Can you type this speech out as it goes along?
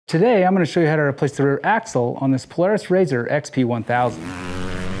Today I'm going to show you how to replace the rear axle on this Polaris RZR XP1000.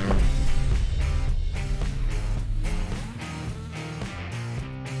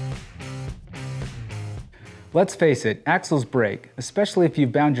 Let's face it, axles break, especially if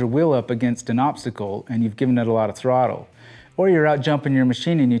you've bound your wheel up against an obstacle and you've given it a lot of throttle. Or you're out jumping your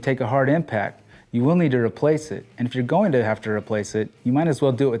machine and you take a hard impact. You will need to replace it, and if you're going to have to replace it, you might as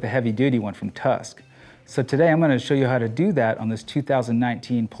well do it with a heavy-duty one from Tusk. So today I'm going to show you how to do that on this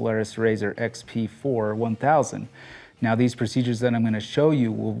 2019 Polaris RZR XP4 1000. Now these procedures that I'm going to show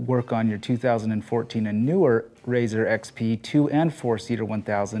you will work on your 2014 and newer RZR XP 2 and 4-seater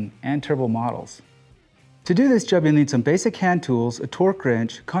 1000 and turbo models. To do this job, you'll need some basic hand tools, a torque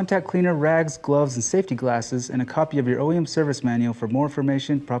wrench, contact cleaner, rags, gloves, and safety glasses, and a copy of your OEM service manual for more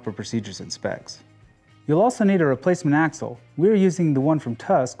information, proper procedures, and specs. You'll also need a replacement axle. We're using the one from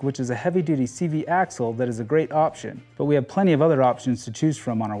Tusk, which is a heavy-duty CV axle that is a great option, but we have plenty of other options to choose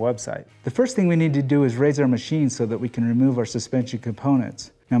from on our website. The first thing we need to do is raise our machine so that we can remove our suspension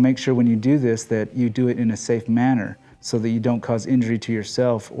components. Now make sure when you do this that you do it in a safe manner so that you don't cause injury to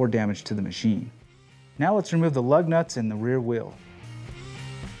yourself or damage to the machine. Now let's remove the lug nuts and the rear wheel.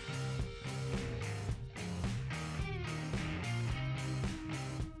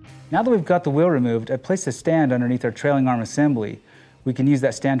 Now that we've got the wheel removed, I placed a stand underneath our trailing arm assembly. We can use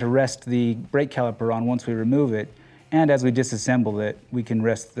that stand to rest the brake caliper on once we remove it, and as we disassemble it, we can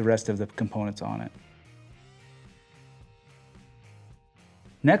rest the rest of the components on it.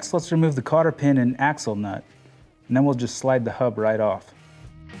 Next, let's remove the cotter pin and axle nut, and then we'll just slide the hub right off.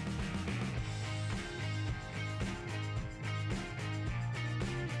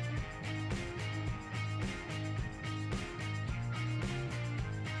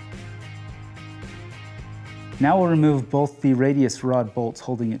 Now we'll remove both the radius rod bolts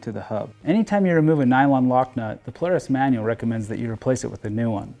holding it to the hub. Anytime you remove a nylon lock nut, the Polaris manual recommends that you replace it with a new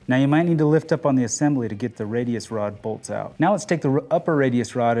one. Now you might need to lift up on the assembly to get the radius rod bolts out. Now let's take the upper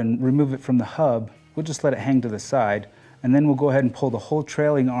radius rod and remove it from the hub. We'll just let it hang to the side, and then we'll go ahead and pull the whole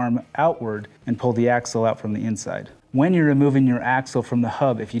trailing arm outward and pull the axle out from the inside. When you're removing your axle from the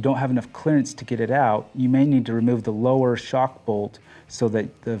hub, if you don't have enough clearance to get it out, you may need to remove the lower shock bolt so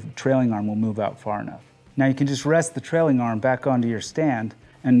that the trailing arm will move out far enough. Now you can just rest the trailing arm back onto your stand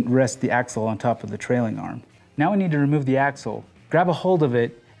and rest the axle on top of the trailing arm. Now we need to remove the axle. Grab a hold of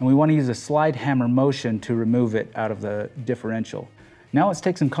it, and we want to use a slide hammer motion to remove it out of the differential. Now let's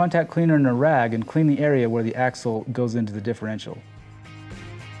take some contact cleaner and a rag and clean the area where the axle goes into the differential.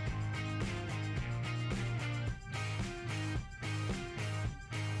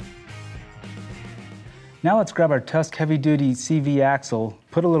 Now let's grab our Tusk heavy-duty CV axle,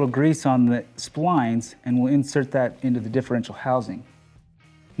 put a little grease on the splines, and we'll insert that into the differential housing.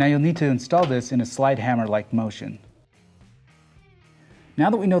 Now you'll need to install this in a slide hammer-like motion.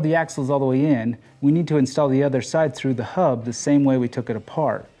 Now that we know the axle is all the way in, we need to install the other side through the hub the same way we took it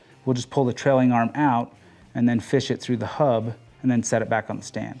apart. We'll just pull the trailing arm out and then fish it through the hub and then set it back on the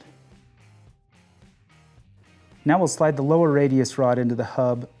stand. Now we'll slide the lower radius rod into the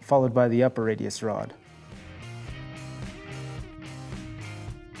hub, followed by the upper radius rod.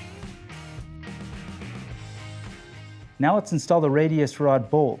 Now let's install the radius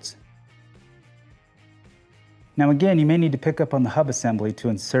rod bolts. Now again, you may need to pick up on the hub assembly to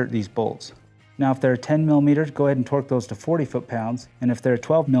insert these bolts. Now if they're 10 millimeters, go ahead and torque those to 40 foot-pounds, and if they're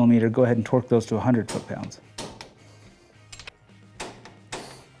 12 millimeter, go ahead and torque those to 100 foot-pounds.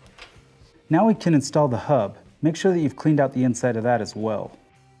 Now we can install the hub. Make sure that you've cleaned out the inside of that as well.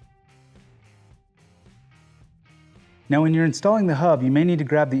 Now when you're installing the hub, you may need to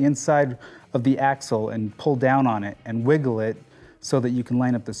grab the inside of the axle and pull down on it and wiggle it so that you can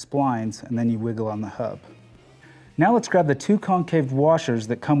line up the splines, and then you wiggle on the hub. Now let's grab the two concave washers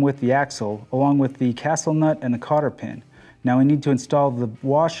that come with the axle along with the castle nut and the cotter pin. Now we need to install the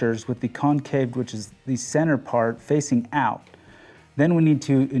washers with the concave, which is the center part, facing out. Then we need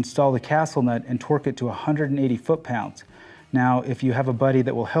to install the castle nut and torque it to 180 foot-pounds. Now if you have a buddy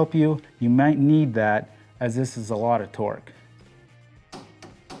that will help you, you might need that, as this is a lot of torque.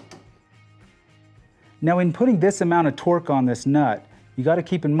 Now in putting this amount of torque on this nut, you got to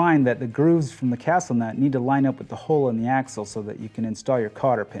keep in mind that the grooves from the castle nut need to line up with the hole in the axle so that you can install your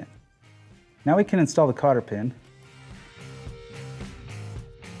cotter pin. Now we can install the cotter pin.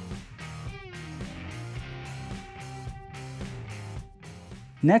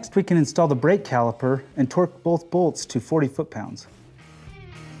 Next we can install the brake caliper and torque both bolts to 40 foot-pounds.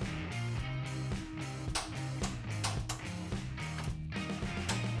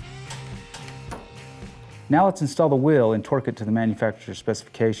 Now let's install the wheel and torque it to the manufacturer's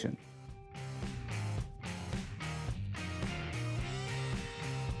specification.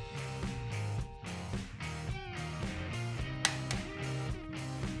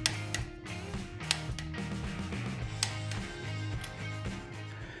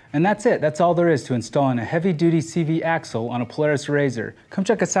 And that's it. That's all there is to installing a heavy-duty CV axle on a Polaris RZR. Come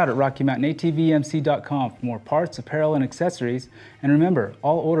check us out at RockyMountainATVMC.com for more parts, apparel, and accessories. And remember,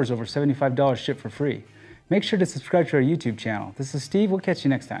 all orders over $75 ship for free. Make sure to subscribe to our YouTube channel. This is Steve. We'll catch you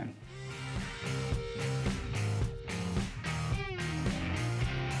next time.